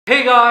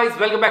Hey guys,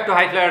 welcome back to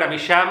High Flyer. আমি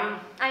শ্যাম।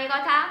 আমি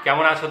কথা।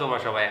 কেমন আছো তোমরা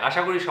সবাই?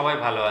 আশা করি সবাই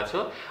ভালো আছো।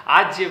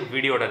 আজ যে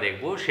ভিডিওটা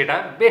দেখবো সেটা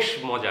বেশ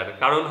মজার,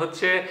 কারণ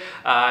হচ্ছে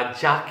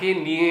যাকে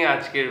নিয়ে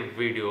আজকের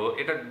ভিডিও,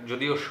 এটা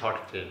যদিও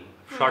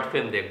শর্ট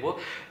ফিল্ম দেখবো,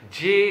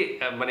 যে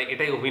মানে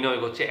এটাই অভিনয়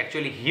করছে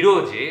অ্যাকচুয়ালি হিরো,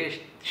 যে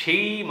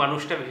সেই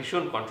মানুষটা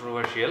ভীষণ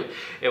কন্ট্রোভার্সিয়াল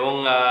এবং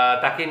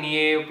তাকে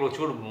নিয়ে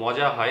প্রচুর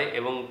মজা হয়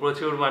এবং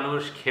প্রচুর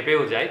মানুষ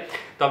খেপেও যায়।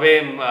 তবে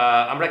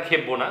আমরা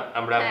খেপবো না,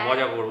 আমরা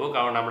মজা করব,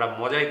 কারণ আমরা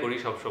মজাই করি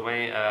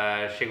সবসময়,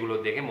 সেগুলো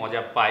দেখে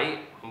মজা পাই,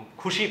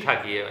 খুশি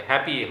থাকি,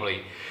 হ্যাপি হই।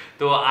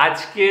 তো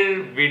আজকের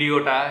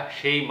ভিডিওটা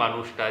সেই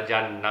মানুষটা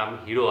যার নাম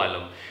হিরো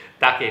আলম,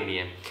 তাকে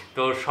নিয়ে।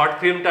 তো শর্ট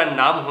ফিল্মটার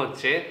নাম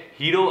হচ্ছে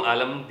হিরো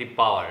আলম দি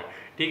পাওয়ার,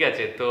 ঠিক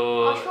আছে? তো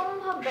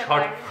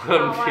শর্ট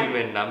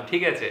ফিল্মের নাম,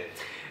 ঠিক আছে?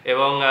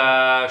 এবং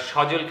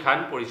সজল খান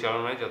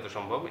পরিচালনায় যত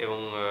সম্ভব, এবং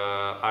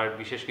আর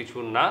বিশেষ কিছু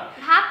না।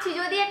 ভাবছি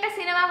যদি একটা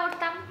সিনেমা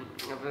করতাম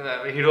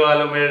হিরো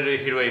আলমের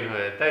হিরোইন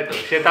হয়ে, তাই তো?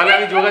 সে তাহলে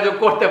আমি যোগাযোগ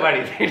করতে পারি,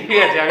 ঠিক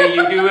আছে? আমি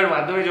ইউটিউবের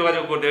মাধ্যমে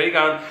যোগাযোগ করতে পারি,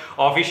 কারণ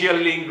অফিসিয়াল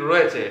লিঙ্ক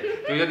রয়েছে।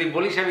 তুই যদি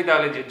বলিস আমি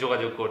তাহলে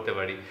যোগাযোগ করতে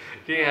পারি,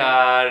 ঠিক?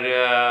 আর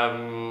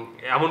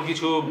এমন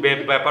কিছু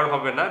ব্যাপার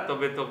হবে না,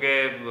 তবে তোকে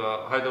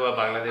হয়তো বা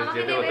বাংলাদেশ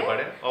যেতে হতে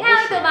পারে।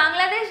 অবশ্যই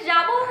বাংলাদেশ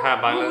যাব। হ্যাঁ,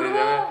 বাংলাদেশ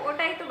যাবে,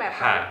 ওটাই তো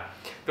ব্যাপার। হ্যাঁ,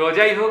 তো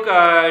যাই হোক,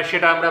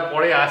 সেটা আমরা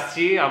পরে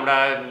আসছি। আমরা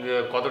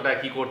কতটা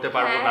কি করতে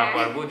পারবো না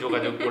পারবো,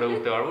 যোগাযোগ করে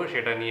উঠতে পারবো,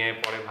 সেটা নিয়ে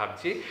পরে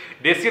ভাবছি।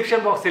 ডেসক্রিপশন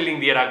বক্সে লিঙ্ক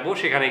দিয়ে রাখবো,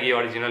 সেখানে গিয়ে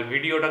অরিজিনাল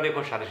ভিডিওটা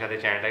দেখো, সাথে সাথে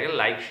চ্যানেলটাকে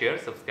লাইক শেয়ার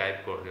সাবস্ক্রাইব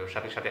করে দেবো,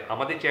 সাথে সাথে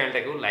আমাদের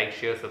চ্যানেলটাকেও লাইক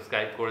শেয়ার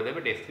সাবস্ক্রাইব করে দেবে।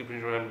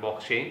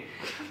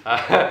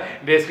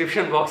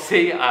 ডেসক্রিপশন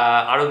বক্সেই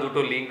আরও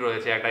দুটো লিঙ্ক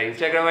রয়েছে, একটা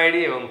ইনস্টাগ্রাম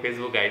আইডি এবং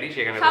ফেসবুক আইডি,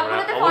 সেখানে তোমরা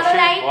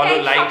অবশ্যই ফলো,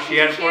 লাইক,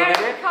 শেয়ার করে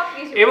দেবে।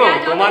 এবং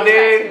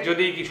তোমাদের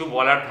যদি কিছু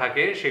বলার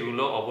থাকে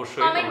সেগুলো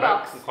অবশ্যই তোমরা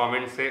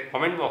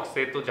কমেন্ট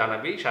বক্সে তো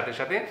জানাবেই, সাথে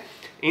সাথে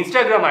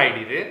ইনস্টাগ্রাম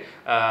আইডিতে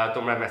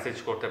তোমরা মেসেজ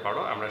করতে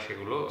পারো। আমরা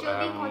সেগুলো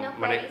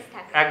মানে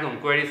একদম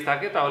কোয়েরিজ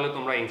থাকে, তাহলে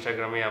তোমরা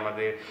ইনস্টাগ্রামে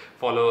আমাদের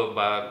ফলো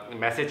বা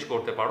মেসেজ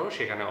করতে পারো,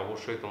 সেখানে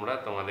অবশ্যই তোমরা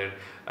তোমাদের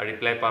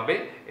রিপ্লাই পাবে,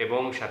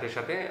 এবং সাথে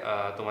সাথে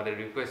তোমাদের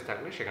রিকোয়েস্ট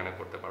থাকলে সেখানে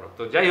করতে পারো।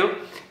 তো যাই হোক,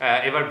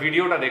 এবার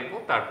ভিডিওটা দেখবো,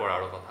 তারপর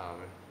আরো কথা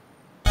হবে,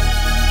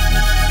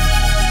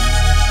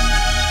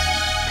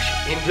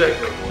 এনজয়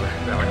করবো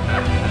ব্যাপারটা।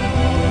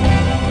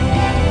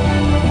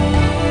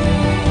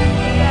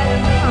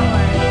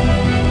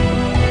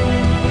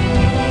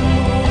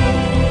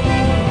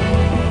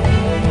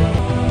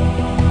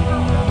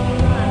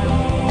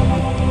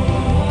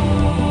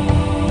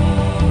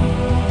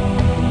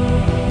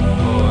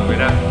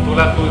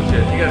 তোলা তুলছে,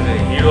 ঠিক আছে?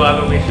 হিরো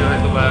আলম এসে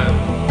হয়তো বা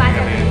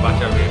এখানে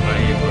বাঁচাবে বা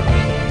ইয়ে করবে।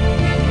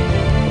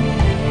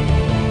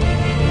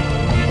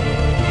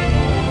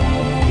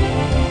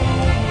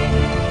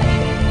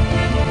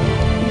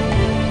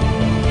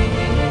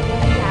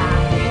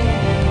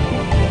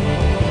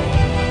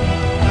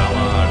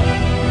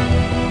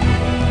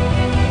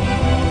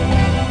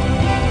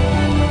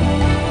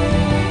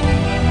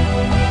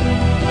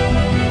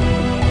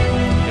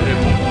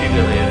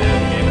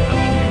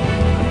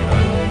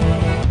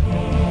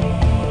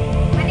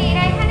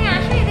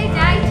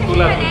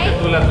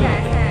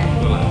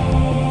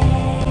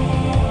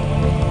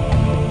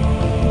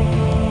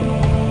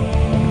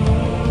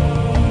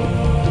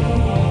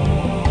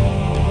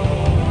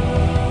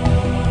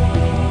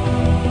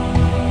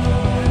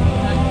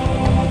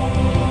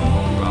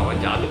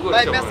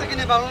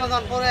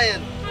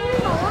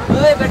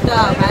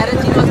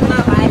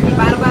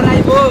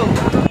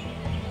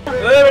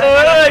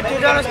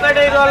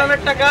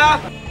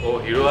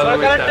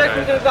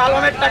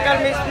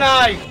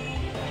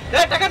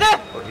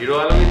 হিরো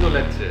আলমই তো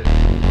লাগছে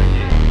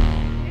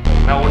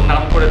না, ওর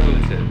নাম করে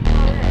তুলছে।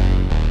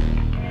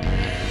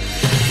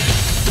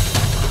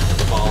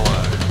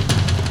 পাওয়ার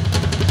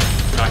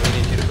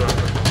কাহিনী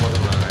চিত্রনাট্য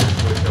সম্পাদনা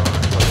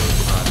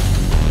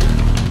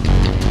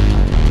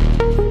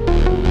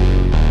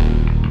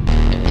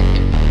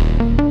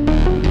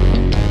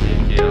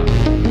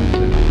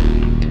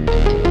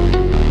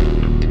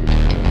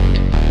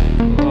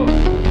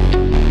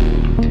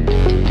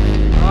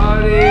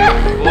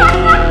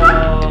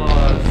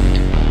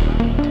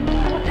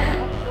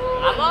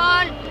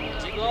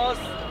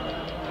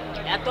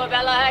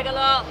বেলা হয়ে গেল,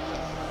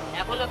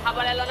 এখনো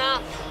খাবার এলো না,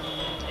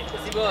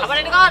 খাবার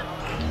রেডি কর।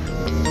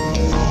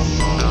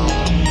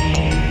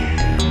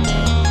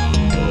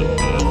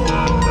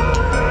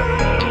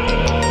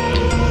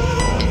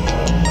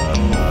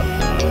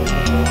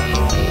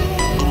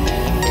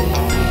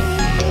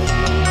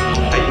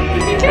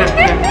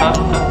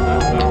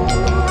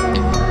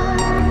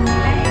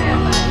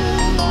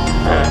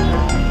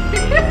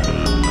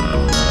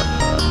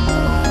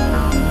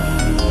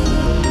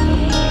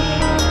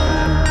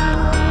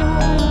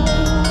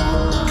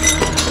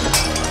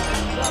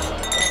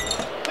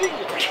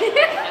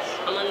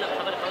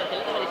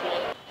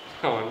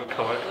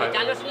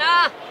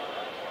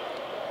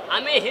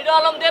 আমি হিরো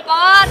আলম দে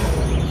পাওয়ার,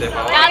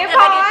 জানতে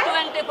থাকি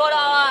 24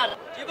 আওয়ার।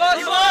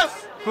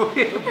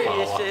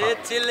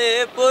 এসেছিলে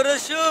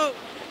পরশু,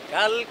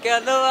 কাল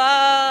কেন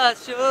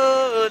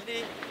আসোনি?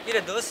 কি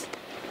রে দোস্ত,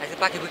 আজকে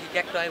পাখি বুকি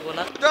একটা আইব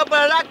না তো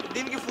রাখ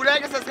দিন কি ফুরাই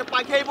গেছে আজকে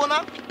পাখি আইব না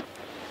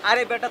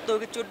আরে বেটা তোর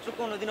কি চরিত্র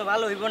কোনোদিনও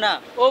ভালো হইব না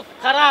ও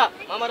খারাপ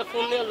আমার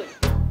ফোন নিয়ে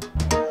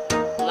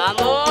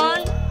মামুন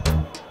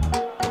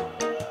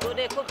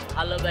তোরে খুব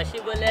ভালোবাসি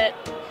বলে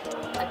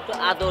একটু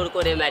আদর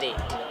করে মারি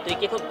তুই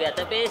কি খুব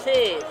ব্যথা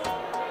পেয়েছিস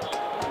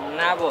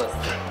না বস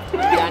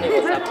জানি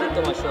বস আপনি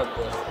তোমার সব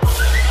বস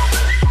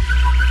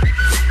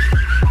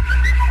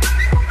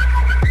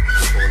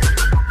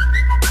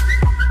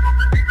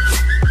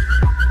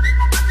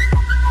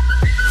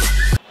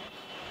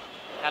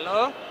হ্যালো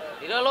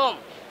আলম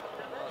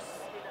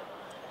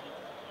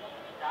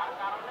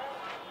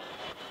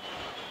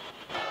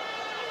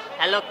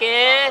হ্যালো কে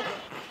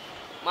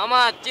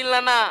মামা চিল্লা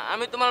না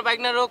আমি তোমার বাইক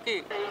না রকি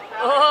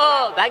ও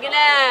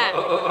ভাগিনা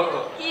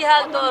কি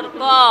হাল তোর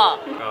ক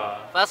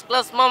ফার্স্ট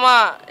ক্লাস মামা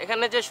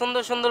এখানে যে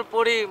সুন্দর সুন্দর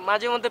পড়ি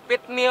মাঝে মধ্যে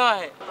পেট নিয়ে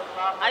হয়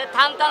আরে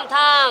থাম থাম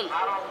থাম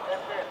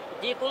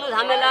যে কোনো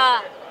ঝামেলা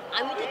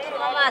আমি তো তোর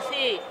মামা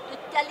আছি তুই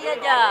চালিয়ে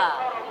যা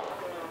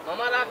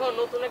মামা রাখো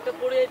নতুন একটা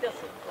পড়ি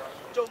আইতাছে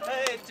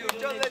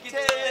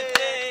চলেছে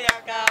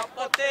একা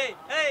পথে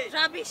এই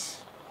রাবিশ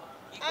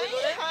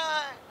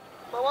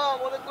বাবা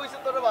মনে কইছে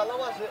তোরে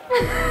ভালোবাসে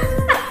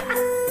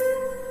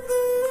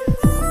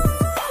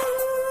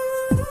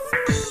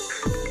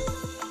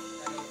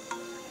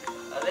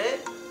আরে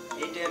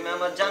এই টাইমে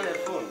আমার জানের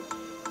ফোন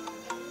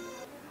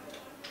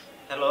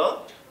হ্যালো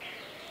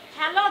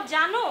হ্যালো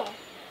জানো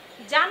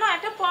জানো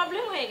একটা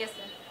প্রবলেম হয়ে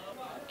গেছে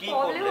কি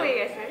প্রবলেম হয়ে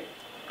গেছে।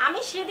 আমি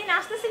সেদিন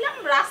আসতেছিলাম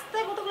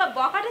রাস্তায় কতগুলো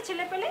বকাটে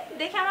ছেলে পেলে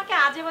দেখে আমাকে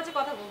আজে বাজে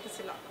কথা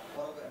বলতেছিল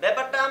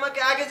ব্যাপারটা আমাকে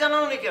আগে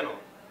জানাওনি কেন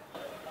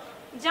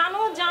জানো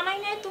জানাই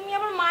নাই তুমি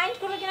আবার মাইন্ড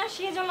করো কিনা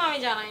সেজন্য আমি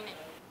জানাই নাই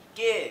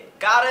কে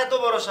কার এত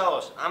বড়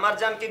সাহস আমার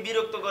জানকে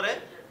বিরক্ত করে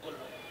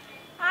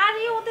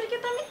আরে ওদেরকে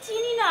তো আমি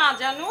চিনি না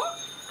জানো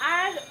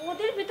আর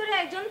ওদের ভিতরে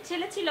একজন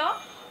ছেলে ছিল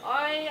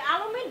ওই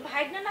আলমের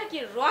ভাইগনা নাকি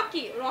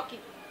রকি রকি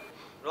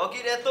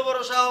রকির এত বড়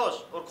সাহস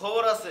ওর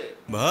খবর আছে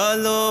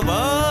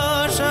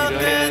ভালোবাসা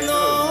কেন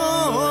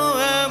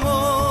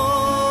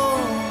এমন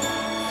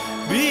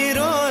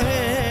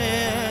বিরহে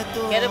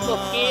কেরে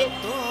পক্ষী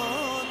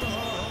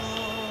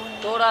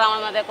তোর আর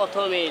আমার মাঝে কত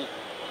মিল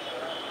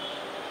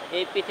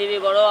এই পৃথিবী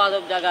বড়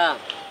আজব জায়গা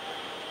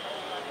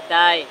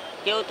তাই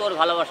কেউ তোর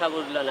ভালোবাসা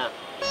বুঝলো না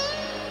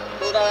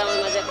তোর আর আমার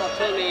মাঝে কত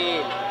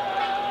মিল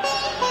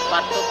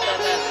পার্থক্যটা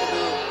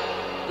শুধু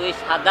তুই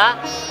সাদা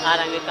আর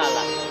আমি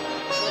কালা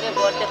তোরে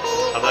বলতে খুব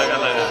সাদা কালা।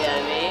 ভালোবাসি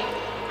আমি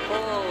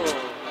খুব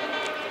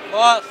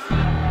বস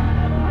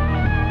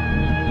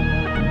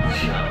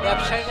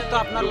ব্যবসায়ীরা তো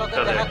আপনার লোকে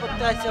দেখা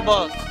করতে আসছে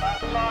বস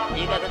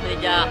ঠিক আছে তুই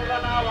যা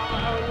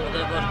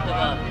ওদের বসতে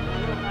পার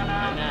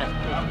আমি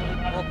আসছি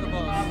ওকে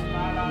বস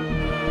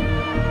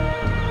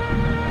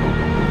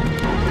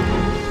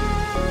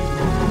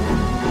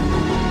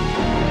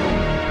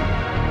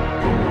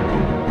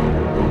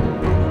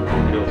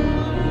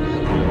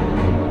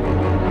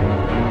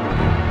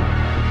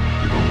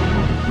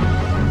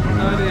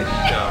আরে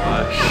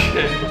শাবাশ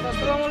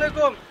আসসালামু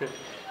আলাইকুম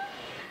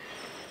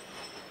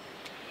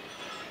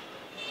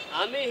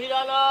আমি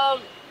হিরালম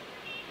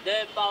দে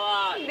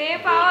পাওয়ার দে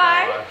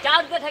পাওয়ার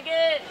চাঁদে থাকে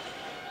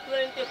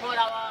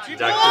 24 আওয়ার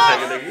জাগতে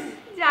থাকে দেখি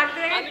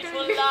জাগতে আমি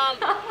শুনলাম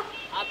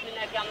আপনি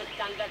নাকি আমার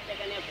চাঁদার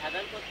টাকা নিয়ে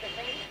ভেজাল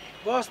করতেছেন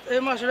বস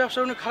এই মাসে ব্যবসা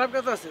অনেক খারাপ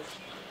কাজ আছে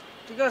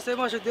ঠিক আছে এই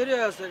মাসে দেরি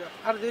হয়ে আছে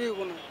আর দেরি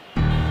হবো না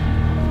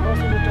বস,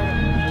 এই টাকা।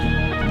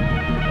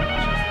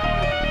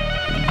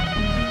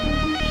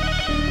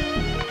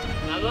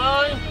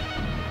 মামুন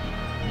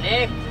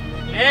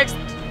নেক্সট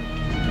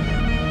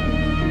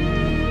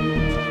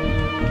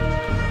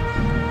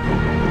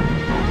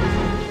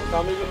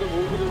আমি কিন্তু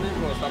ভুল করে নিই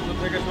বস আপনার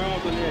থেকে সময়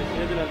মতো নিয়ে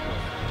দিলেন তো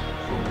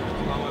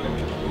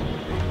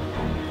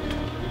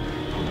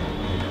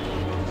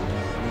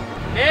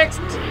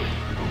নেক্সট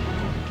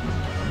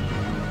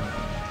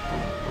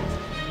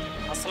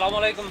আসসালামু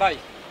আলাইকুম ভাই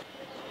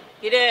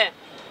কিরে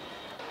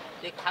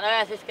তুই খারাপ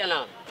আছিস কেন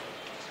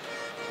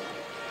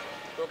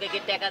তোকে কি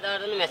টাকা দেওয়ার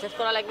জন্য মেসেজ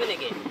করা লাগবে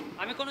নাকি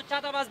আমি কোনো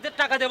চাঁদাবাজদের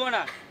টাকা দেব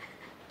না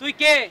তুই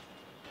কে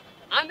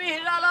আমি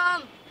হিরালম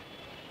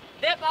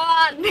দে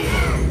পাওয়ার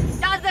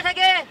চার্জে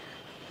থাকে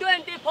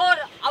 24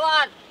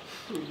 আওয়ার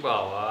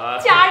বাবা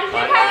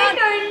চার্জে খালি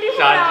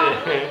 24 চার্জে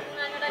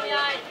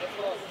আওয়ার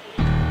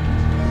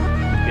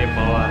কে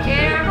পাওয়া কে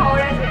খবর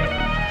আছে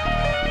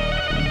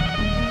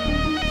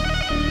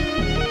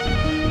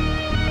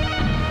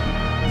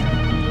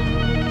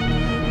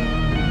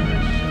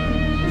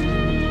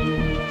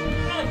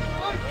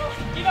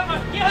কি ব্যাপার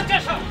কি হচ্ছে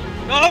সব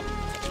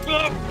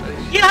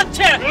কি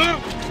হচ্ছে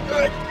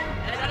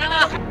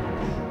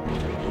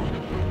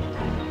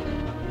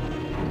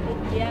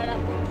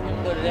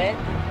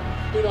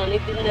তুই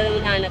অনেক দিন ধরে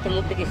মনে হয় না তোর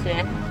মুখ দেখিস না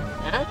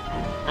হ্যাঁ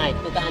আয়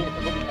তুই তো আনতে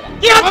তো মুখ খারাপ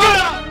কি হচ্ছে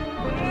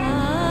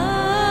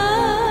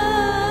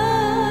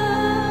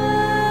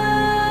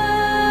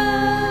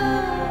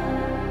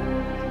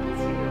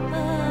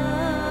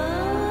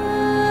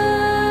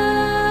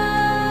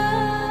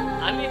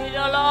আমি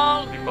হিরালম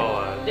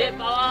পাওয়া দে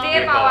পাওয়ার দে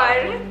পাওয়ার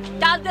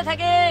চার্জে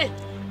থাকে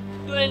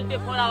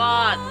 24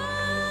 আওয়ার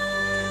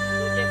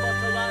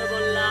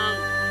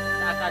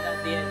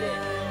দিয়ে দে।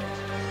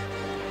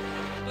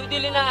 তুই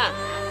দিলি না,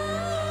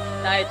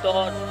 তাই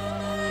তোর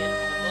খেল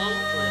খতম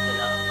করে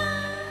দিলাম।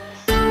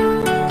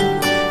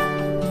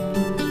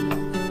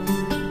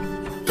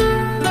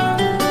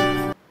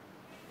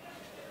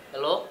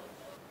 হ্যালো,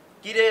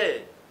 কি রে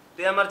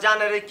তুই আমার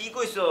জানারে কি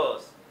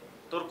কইছস?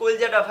 তোর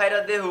কলজাটা ফাইরা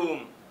দেহুম।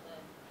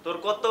 তোর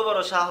কত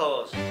বড়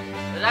সাহস!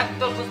 রাখ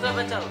তোর খুচরা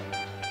বেচাল।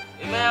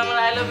 এমএ আমার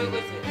আই লাভ ইউ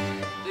কইছে।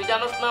 তুই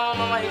জানোস না আমার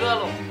মামা হিরো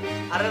আলম।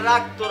 আরে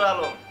রাখ তোর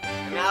আলম,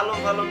 আমি আলম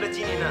ফালমরে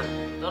চিনি না।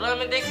 তোরা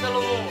আমি দেখতাম,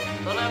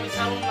 তোরা আমি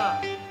ছাড়ুম না।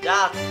 যা,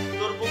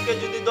 তোর বুকে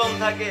যদি দম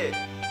থাকে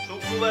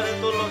শুক্রবারে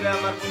তোর লগে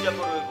আমার পূজা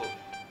করব।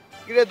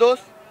 কিরে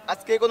দোস্ত,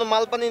 আজকে কোনো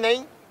মাল পানি নাই?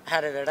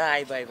 আরে বেটা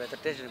আই ভাই তো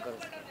টেনশন করো।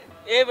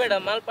 এ বেটা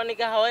মাল পানি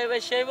কা হাওয়ায়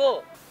বেশি আইবো?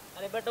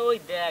 আরে বেটা ওই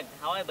দেখ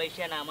হাওয়ায়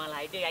বাইসে না, মাল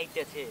হাইটে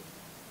আইতেছে।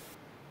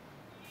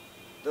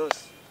 দোস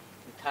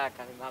তুই থাক,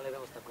 আমি মালের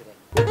ব্যবস্থা করে।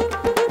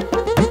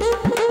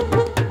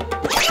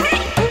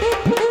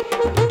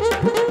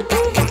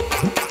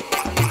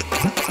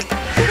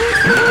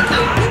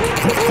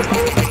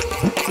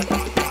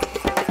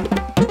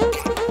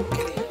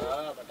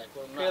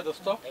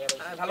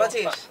 ভালো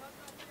আছিস?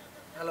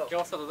 হ্যালো, কি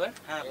অবস্থা তোদের?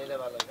 হ্যাঁ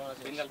ভালো। কেমন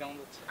আছিস? দিনকাল কেমন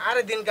যাচ্ছে?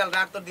 আরে দিনকাল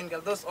রাখ তোর দিনকাল।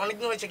 দোস্ত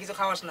অনেকদিন হয়েছে কিছু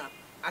খাওয়াস না,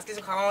 আজ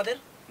কিছু খাওয়া আমাদের।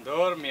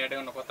 ধর মেয়েটা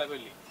কোনো কথা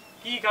কইলি,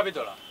 কি খাবি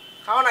তোরা?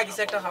 খাওয়া না,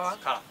 কিছু একটা খাওয়া।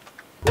 খা।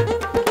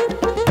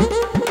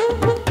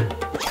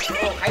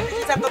 ও খাইতে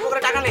দিস, আর তোর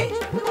পকেটে টাকা নেই?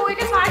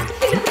 ওইটা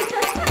পাচ্ছিল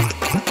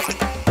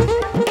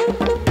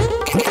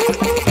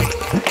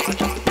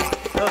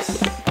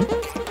দোস্ত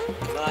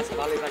বাস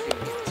ভালোই পাটি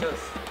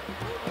বুঝছস?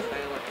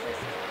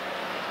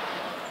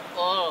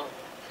 ও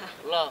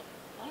ল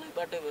ভালোই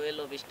পাটি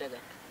হইলো 20 টাকা।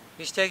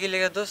 20 টাকা কি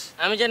লেগে দোষ?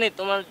 আমি জানি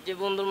তোমার যে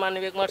বন্ধুর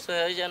মানিব্যাগ মারছো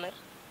হয়ে জানে।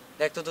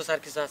 দেখ তো দোষ আর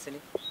কিছু আসেনি।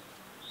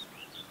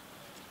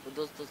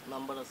 দোস্ত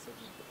নাম্বার আছে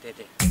দে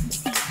দে।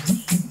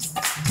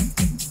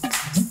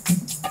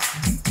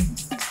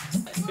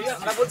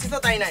 আমরা বলছি তো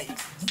তাই নাই।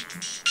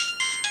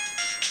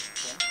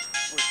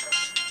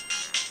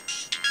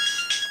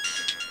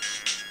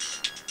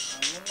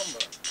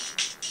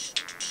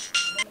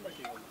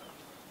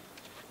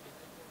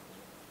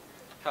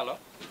 হ্যালো,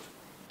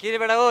 কি রে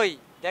বেটা ওই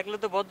দেখলে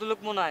তো ভদ্রলোক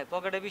মনে হয়,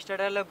 পকেটে 20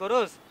 টাকা ঢালে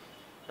গরস,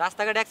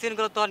 রাস্তাঘাট অ্যাক্সিডেন্ট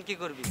করো তখন কি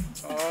করবি?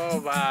 ও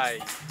ভাই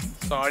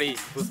সরি,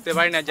 বুঝতে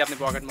পারি না যে আপনি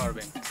পকেট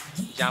মারবেন।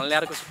 জানলে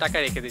আর কিছু টাকা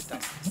রেখে দিতাম।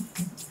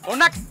 ও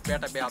না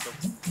বেটা বেয়াদব।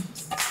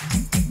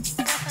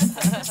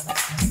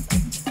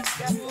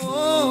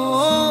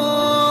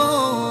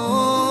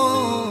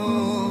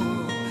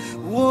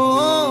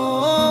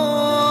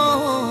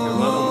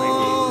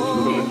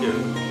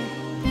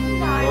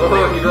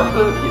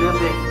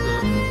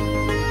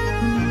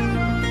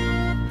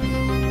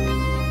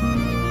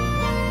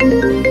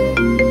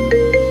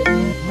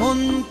 মন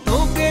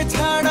তোকে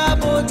ছাড়া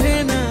বোঝে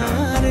না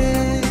রে,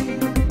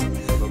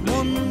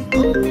 মন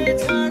তোকে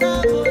ছাড়া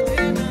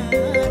বোঝে না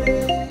রে,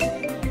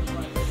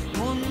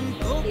 মন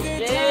তোকে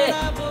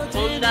ছাড়া বোঝে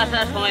ফোনটা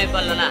আসার সময়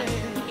পারলো না।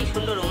 কি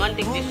সুন্দর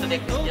রোমান্টিক দৃশ্য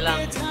দেখতেছিলাম।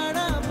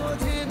 ছাড়া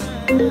বোঝে না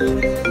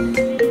রে,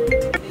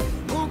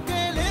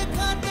 বুকে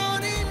লেখা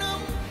তোরই নাম।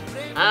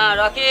 হ্যাঁ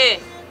রকি,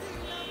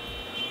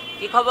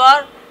 কি খবর?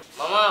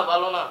 মামা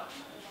ভালো না।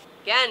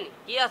 কেন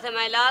কি আছে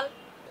মাইলাল?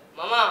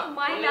 মামা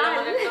মাইলাল।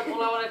 একটা ফোন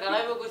আমারে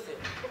গাড়াইবো কইছে।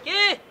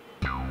 কি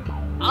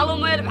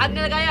আলমের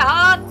ভাগ্নের গায়ে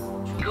হাত?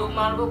 শুধু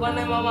মারবো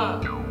কানে মামা,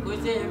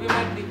 কইছে হেভি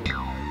মার দিব।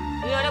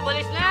 তুই ওরে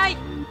বলিস নাই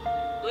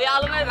তুই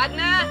আলমের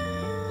ভাগ্নে?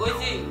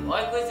 কইছি,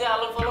 ওই কইছে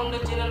আলো ফলমনে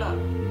চিনে না,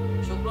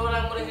 শুক্রবার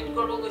আমরা হিট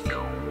করবো কইছে।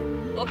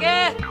 ওকে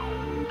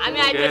আমি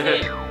আইতেছি।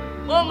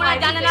 ও মনে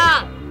জানে না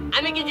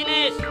আমি কি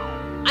জিনিস।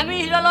 আমি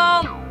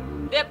হিরোলম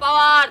বে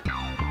পাওয়ার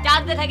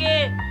চার্জে থাকি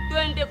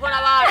 24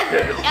 আওয়ার।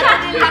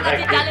 এতদিন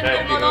লাগাচ্ছি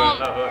জালিমদের মলম,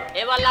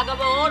 এবার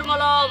লাগাবো ওর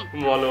মলম।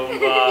 মলম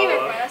কি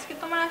ব্যাপার আজকে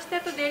তোমার আসতে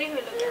এত দেরি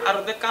হলো কেন? আর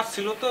ওদের কাজ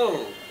ছিল তো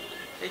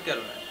এই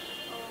কারণে।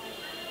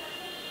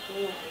 তো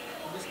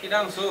বিস্কিট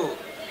আনছো,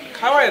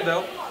 খাওয়াই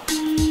দাও।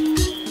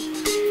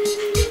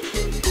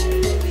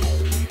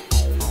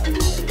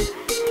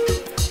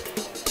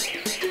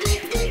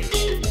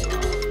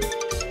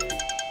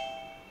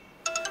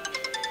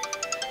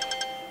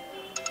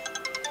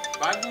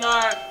 বাগনা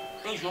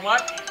এই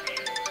সময়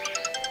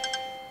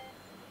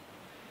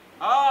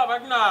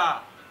বাগনা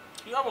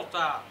কি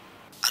অবস্থা?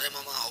 আরে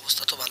মামা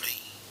অবস্থা তো ভালোই,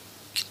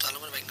 কিন্তু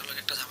আলমের ব্যাংকের লোক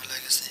একটা ঝামেলা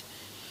হয়ে গেছে।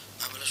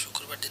 ভাবলো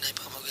শুক্রবার দিন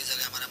আইবা আমাকে এই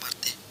জায়গায় আমারে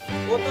মারতে।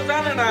 ও তো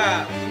জানে না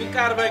তুমি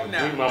কার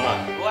বাগনা। মামা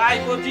ও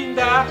আইবো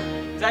জিন্দা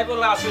যাইবো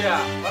লাশ হইয়া,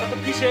 ওরা তো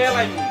কিসে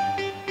এলাইবো।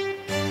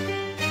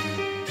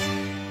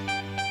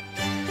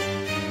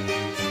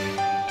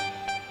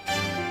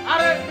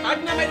 আরে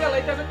বাগনা মেরা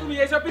লাইতাছে, তুমি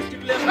এইসব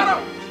বিস্কিট লিয়ে ছাড়ো।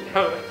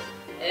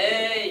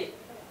 এই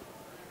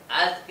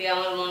আজকে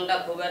আমার মনটা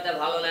খুব একটা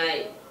ভালো নাই।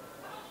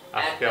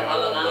 আজকে একটা আমার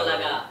ভালো মন গান ভালো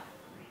লাগা।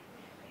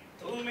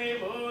 তুমি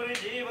মোর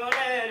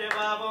জীবনের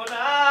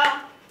ভাবনা,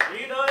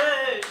 হৃদয়ে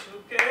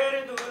সুখের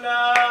দুলা।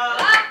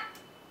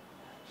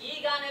 কি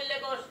গান এলে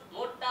কোস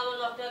মোটটা আমার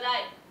নষ্ট হয়ে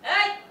যায়।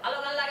 এই ভালো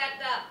গান লাগা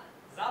একটা।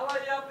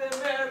 জ্বালাইয়া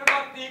প্রেমের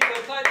বাতি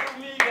কোথায়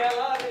তুমি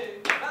গেলা রে,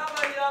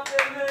 জ্বালাইয়া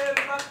প্রেমের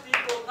বাতি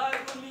কোথায়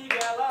তুমি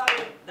গেলা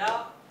রে।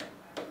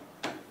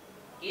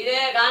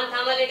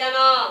 থামালি কেন?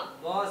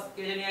 বস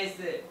কে জানি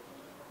আইছে।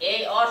 এই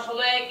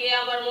অসময়ে কে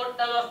আমার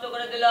মোটটা নষ্ট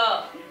করে দিল?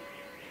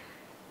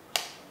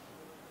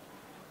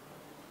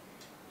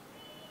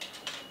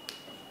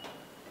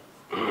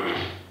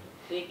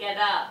 তুই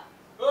কেডা?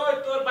 ওই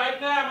তোর বাইক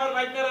না আমার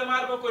বাইক না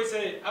মারবো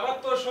কইছে আবার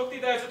তোর শক্তি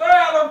দেখাইছে ওই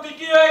আলম তুই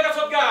কি হয়ে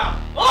গেছস গা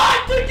ওই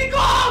তুই কি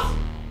করছ?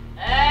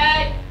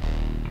 এই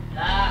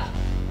দাঁড়া।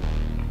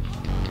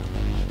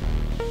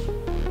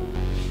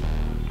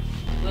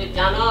 তুই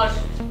জানোস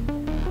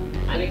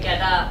আমি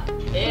কেডা?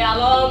 এই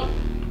আলম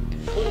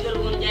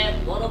সুন্দরগঞ্জে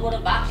বড় বড়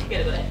বাঘ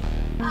শিকার করে,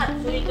 আর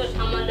তুই তো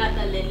সামান্য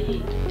একটা লেলি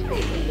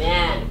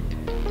ম্যান।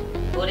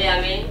 তোরে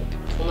আমি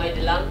সময়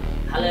দিলাম,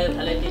 ভালো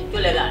ভালো তুই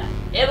চলে যা,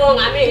 এবং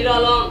আমি হিরো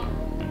আলম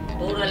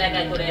তোর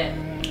এলাকায় করে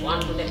ওয়ান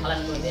টুতে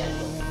খালাস করে দিয়ে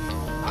আসবো।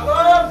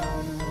 আলম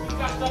তুই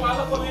কাজটা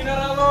ভালো করলি না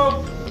আলম।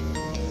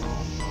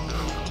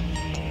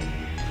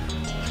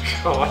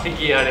 সবাই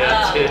কি আরে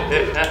আছে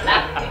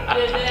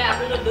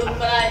এখন তো দুধ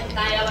করায়,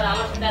 তাই আবার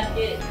আমার সাথে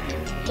আজকে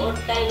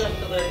মোটটাই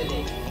নষ্ট করে দিলে।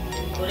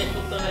 তোরে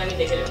শুক্রবার আমি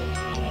দেখে নেব।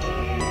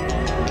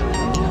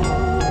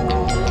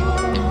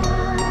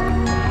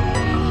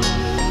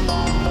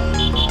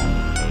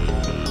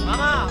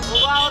 মামা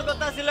ওবা ওর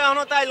কথা ছিল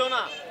এখনো তাইলো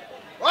না।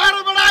 ওর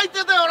বড়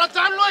আইতে দে, ওরা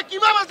জানলো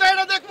কিভাবে যায়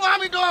এটা দেখবো।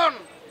 আমি ডন,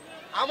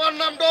 আমার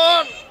নাম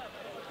ডন।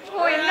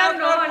 ওই নাম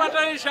ডন।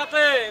 পাটারির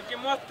সাথে কি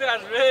মরতে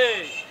আসবে?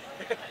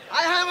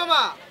 আয় হায়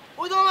মামা,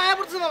 ওই তো মামা আয়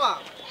পড়ছে মামা।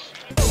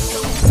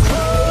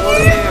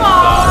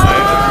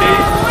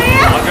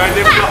 অজয়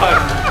দেবগন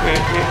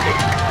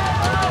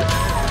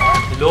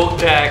লোক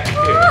দেখ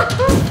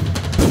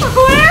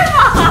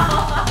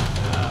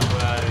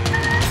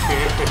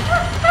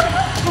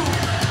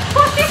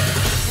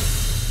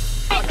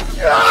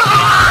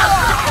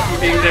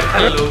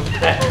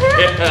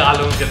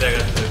আলমকে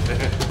দেখাচ্ছে।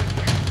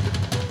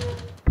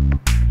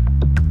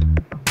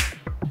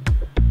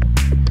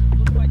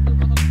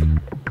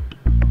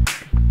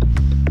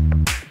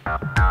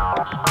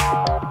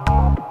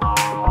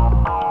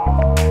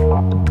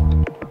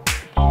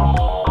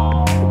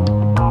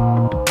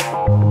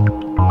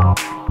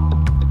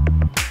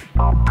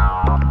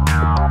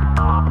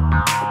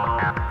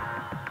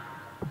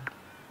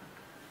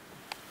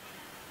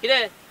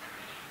 কিরে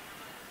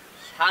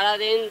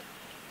সারাদিন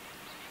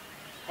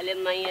খালি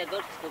মাইয়া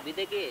তোর ছবি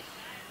দেখিস?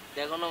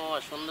 দেখো না মামা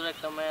সুন্দর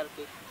একটা মায়ের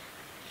পিক।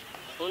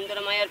 সুন্দর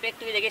মায়ের পেক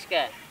তুই দেখিস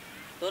কে?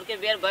 তোর কি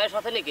বিয়ের বয়স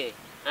হচ্ছে নাকি?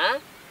 হ্যাঁ,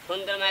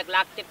 সুন্দর মায়ের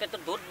লাখ টিপে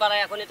তোর দুধ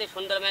বাড়ায়, এখনই তুই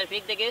সুন্দর মায়ের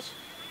পিক দেখিস?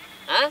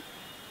 হ্যাঁ,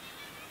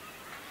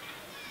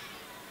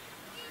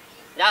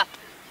 যা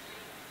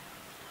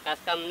কাজ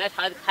কাম না,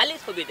 সারাদিন খালি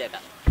ছবি দেখা।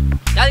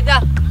 যা যা,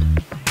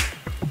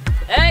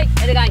 এই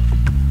এদিকে আয়।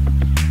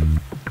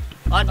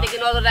 ওর দিকে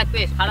নজর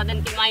রাখবি, সারাদিন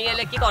কি মাইয়া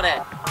এলে কি করে?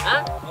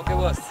 হ্যাঁ ওকে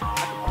বস।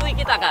 তুই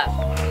কি তাকাস?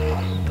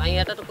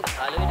 মাইয়াটা তো খুব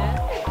ভালোই রে।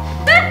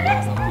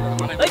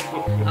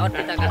 আমার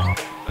তুই তাকাস।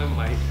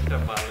 মাইকটা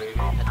ভালোই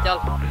চল।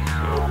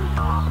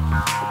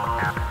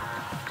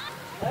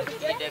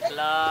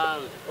 দেখলাম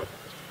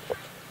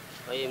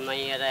ওই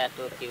মাইয়ারা এত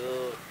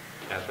কিউট,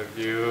 এত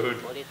কিউট।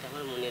 ওরে তো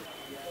আমার মনে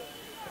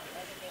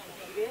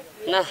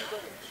না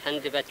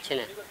শান্তি পাচ্ছি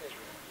না।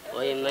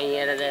 ওই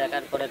মাইয়ারা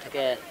দেখার পরে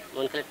থেকে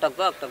মন খালি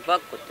টকবক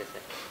টকবক করতেছে।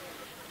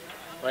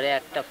 ওরে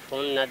একটা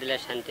ফোন না দিলে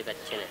শান্তি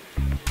পাচ্ছি না।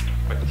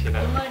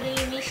 তোমার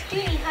এই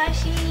মিষ্টি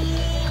হাসি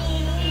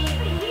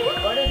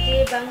বড় যে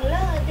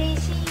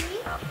বাংলাদেশি,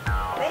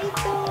 তাই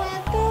তো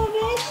এত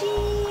বেশি।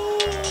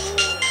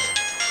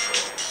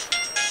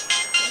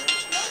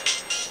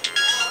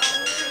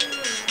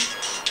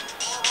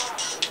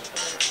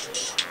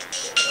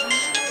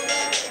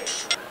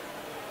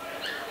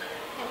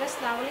 হ্যালো,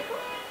 আসসালামু আলাইকুম।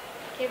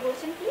 কে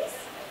বলছেন please?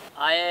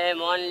 I am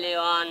only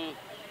one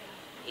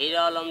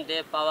hero Alam দে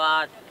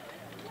পাওয়ার,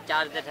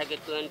 চার্জে থাকে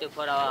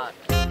 24 আওয়ার।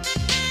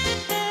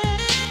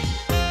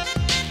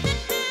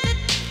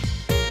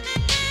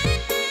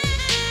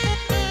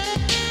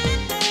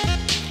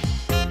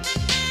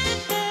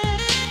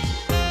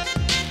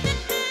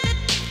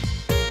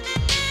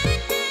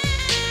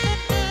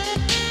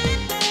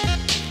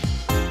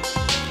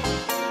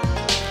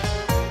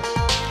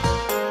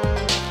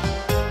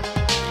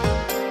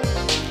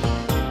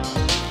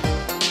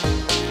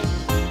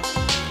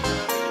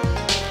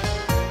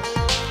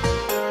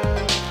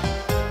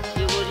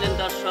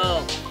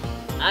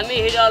 আমি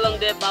হিরো আলম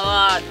দে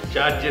পাওয়ার,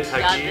 চার্জে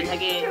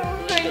থাকি।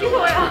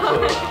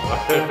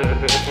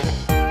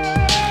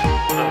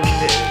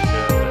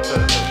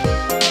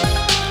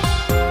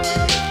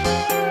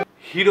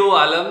 হিরো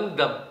আলম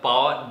দে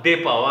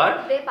পাওয়ার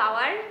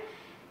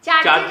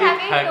চার্জে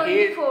থাকি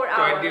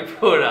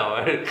 24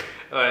 আওয়ার।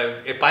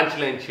 পাঁচ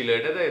লাইন ছিল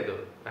এটা, তাই তো?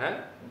 হ্যাঁ,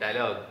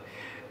 ডায়লগ।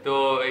 তো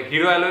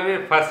হিরো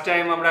আলমের ফার্স্ট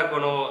টাইম আমরা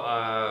কোনো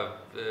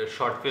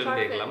শর্ট ফিল্ম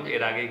দেখলাম।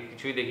 এর আগে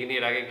কিছুই দেখিনি।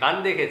 এর আগে গান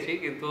দেখেছি,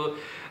 কিন্তু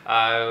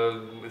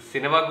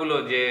সিনেমাগুলো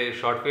যে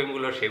শর্ট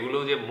ফিল্মগুলো সেগুলো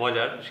যে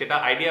মজার সেটা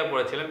আইডিয়া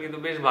করেছিলাম, কিন্তু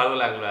বেশ ভালো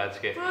লাগলো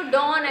আজকে।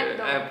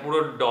 পুরো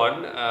ডন,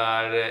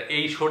 আর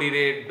এই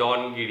শরীরে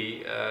ডনগিরি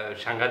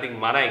সাংঘাতিক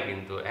মানায়।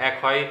 কিন্তু এক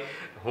হয়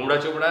হুমড়া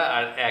চোপড়া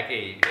আর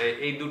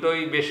এই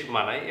দুটোই বেশ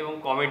মানায় এবং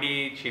কমেডি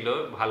ছিল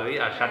ভালোই,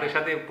 আর সাথে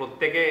সাথে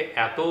প্রত্যেকে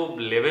এত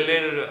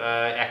লেভেলের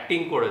অ্যাক্টিং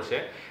করেছে,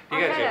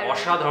 ঠিক আছে,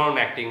 অসাধারণ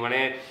অ্যাক্টিং, মানে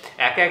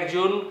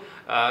একজন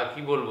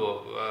কি বলবো।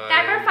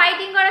 তারপর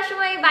ফাইটিং করার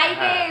সময়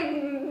বাইকে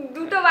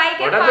দুটো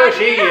বাইকে ওটা তো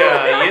সেই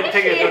ইয়ের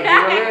থেকে তো কি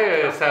বলে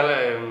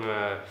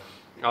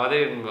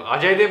আমাদের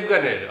অজয়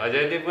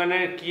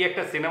দেবগানের কি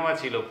একটা সিনেমা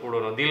ছিল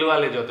পুরনো,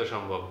 দিলওয়ালে যত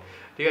সম্ভব,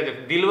 ঠিক আছে,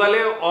 দিলওয়ালে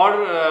অর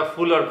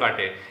ফুল অর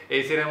কাটে,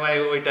 এই সিনেমায়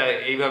ওইটা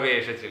এইভাবে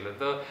এসেছিল।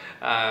 তো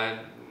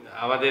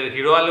আমাদের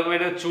হিরো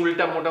আলমের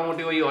চুলটা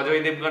মোটামুটি ওই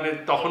অজয় দেবগানের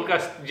তখনকার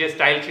যে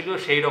স্টাইল ছিল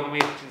সেই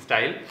রকমই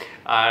স্টাইল,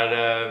 আর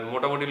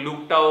মোটামুটি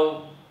লুকটাও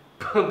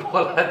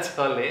বলা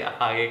চলে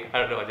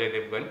আগেকার অজয়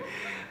দেবগান।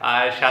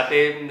 আর সাথে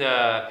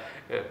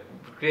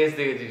ক্রেজ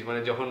দেখেছিস, মানে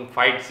যখন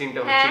ফাইট সিনটা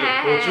হচ্ছিল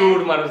প্রচুর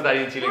মানুষ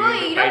দাঁড়িয়ে ছিল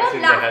ফাইট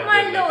সিন দেখার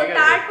জন্য,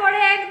 তারপরে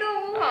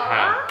একদম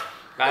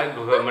আর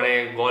মানে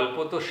গল্প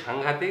তো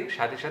সাংঘাতিক,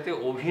 সাথে সাথে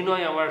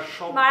অভিনয় আমার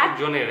সব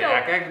জনের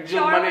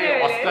একজন মানে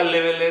অস্কার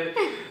লেভেলের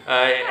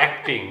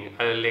অ্যাক্টিং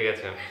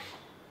লেগেছে।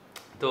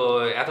 তো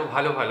এত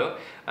ভালো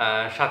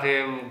সাথে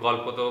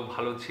গল্প তো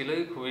ভালো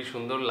ছিলই, খুবই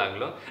সুন্দর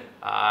লাগলো।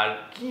 আর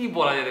কি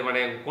বলা যেতে,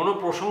 মানে কোনো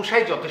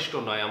প্রশংসাই যথেষ্ট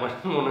নয় আমার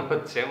মনে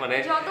হচ্ছে, মানে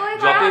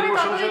যতই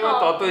প্রশংসা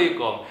ততই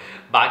কম।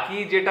 বাকি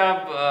যেটা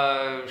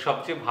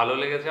সবচেয়ে ভালো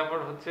লেগেছে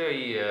আমার হচ্ছে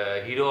ওই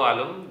হিরো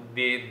আলম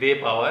দে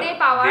পাওয়ার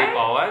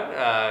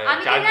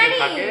চার্জে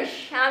থাকে,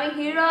 আমি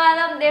হিরো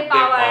আলম দে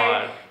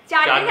পাওয়ার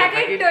চার্জে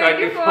থাকে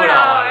 24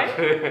 আওয়ার।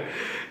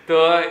 তো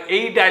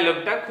এই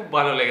ডায়লগটা খুব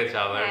ভালো লেগেছে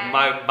আমার।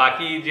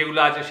 বাকি যেগুলো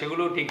আছে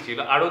সেগুলো ঠিক ছিল,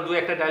 আরো দু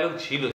একটা ডায়লগ ছিল